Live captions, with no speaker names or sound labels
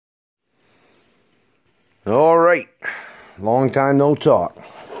All right, long time no talk.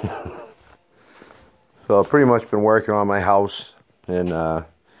 So I've pretty much been working on my house and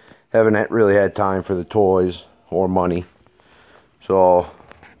haven't really had time for the toys or money. So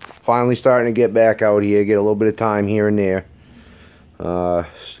finally starting to get back out here, get a little bit of time here and there.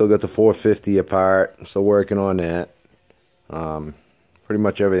 Still got the 450 apart, still working on that. Pretty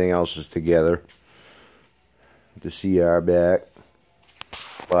much everything else is together. The CR back,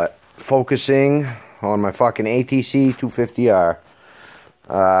 but focusing on my fucking ATC 250R.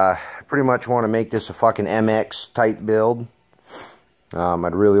 Pretty much want to make this a fucking MX type build.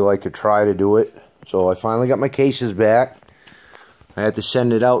 I'd really like to try to do it. So I finally got my cases back. I had to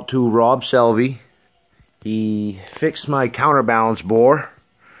send it out to Rob Selvey. He fixed my counterbalance bore.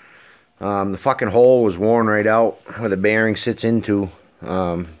 The fucking hole was worn right out where the bearing sits into.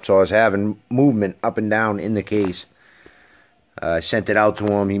 So I was having movement up and down in the case. I sent it out to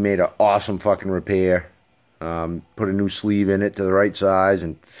him. He made an awesome fucking repair. Put a new sleeve in it to the right size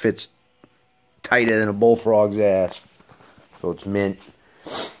and fits tighter than a bullfrog's ass. So it's mint.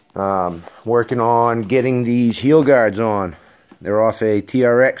 Working on getting these heel guards on. They're off a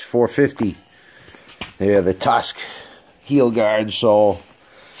TRX 450. They're the Tusk heel guards. So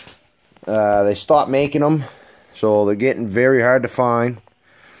they stopped making them. So they're getting very hard to find.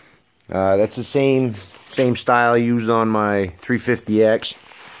 That's the same style I used on my 350X.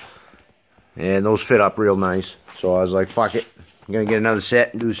 And those fit up real nice. So I was like, fuck it. I'm going to get another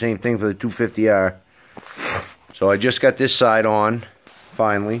set and do the same thing for the 250R. So I just got this side on,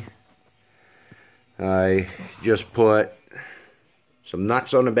 finally. I just put some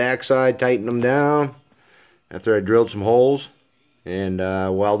nuts on the back side, tightened them down after I drilled some holes. And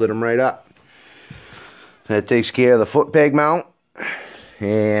welded them right up. That takes care of the foot peg mount.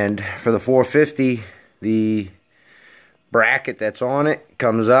 And for the 450, the bracket that's on it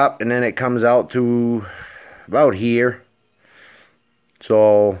comes up and then it comes out to about here.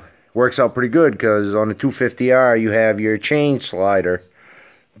 So works out pretty good because on the 250R you have your chain slider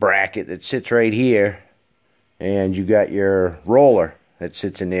bracket that sits right here, and you got your roller that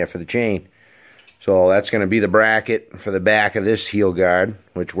sits in there for the chain. So that's going to be the bracket for the back of this heel guard,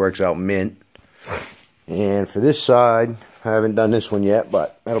 which works out mint. And for this side, I haven't done this one yet,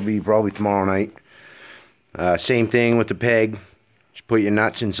 but that'll be probably tomorrow night. Same thing with the peg. Just put your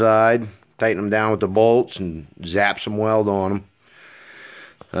nuts inside, tighten them down with the bolts, and zap some weld on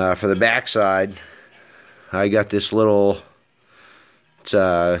them. For the back side, I got this little, it's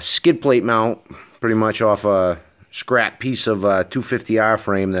a skid plate mount, pretty much off a scrap piece of 250R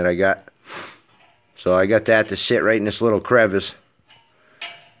frame that I got. So I got that to sit right in this little crevice.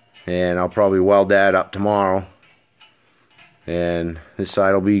 And I'll probably weld that up tomorrow. And this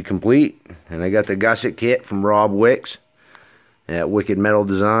side will be complete. And I got the gusset kit from Rob Wicks at Wicked Metal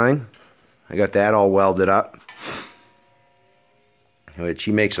Design. I got that all welded up. Which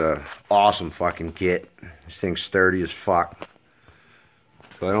he makes a awesome fucking kit. This thing's sturdy as fuck.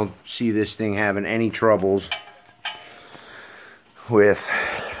 So I don't see this thing having any troubles with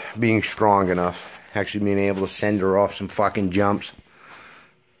being strong enough. Actually being able to send her off some fucking jumps.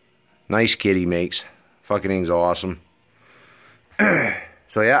 Nice kit he makes. Fucking thing's awesome.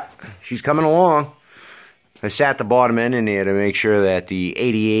 So yeah, she's coming along. I sat the bottom end in there to make sure that the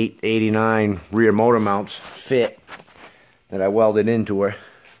 88, 89 rear motor mounts fit that I welded into her.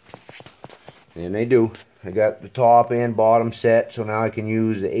 And they do. I got the top and bottom set, so now I can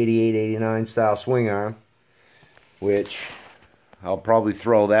use the 88, 89 style swing arm, which I'll probably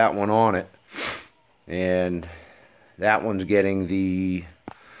throw that one on it. And that one's getting the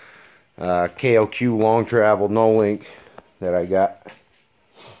KOQ long travel no link that I got,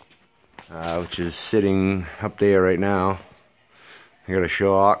 which is sitting up there right now. I got a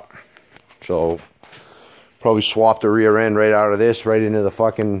shock, so probably swap the rear end right out of this right into the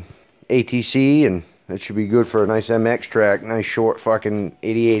fucking ATC, and that should be good for a nice MX track. Nice short fucking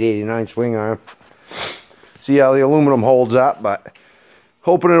 88, 89 swing arm. See how the aluminum holds up, but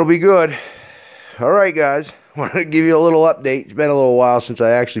hoping it'll be good. Alright guys, wanted to give you a little update. It's been a little while since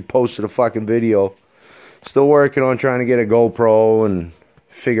I actually posted a fucking video. Still working on trying to get a GoPro and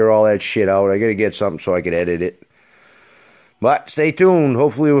figure all that shit out. I gotta get something so I can edit it. But stay tuned.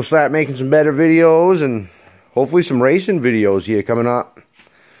 Hopefully we'll start making some better videos and hopefully some racing videos here coming up.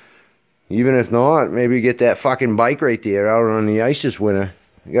 Even if not, maybe get that fucking bike right there out on the ice this winter.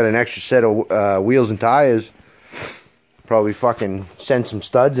 I got an extra set of wheels and tires. Probably fucking send some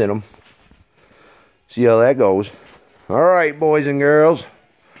studs in them. See how that goes. Alright, boys and girls.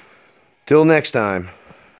 Till next time.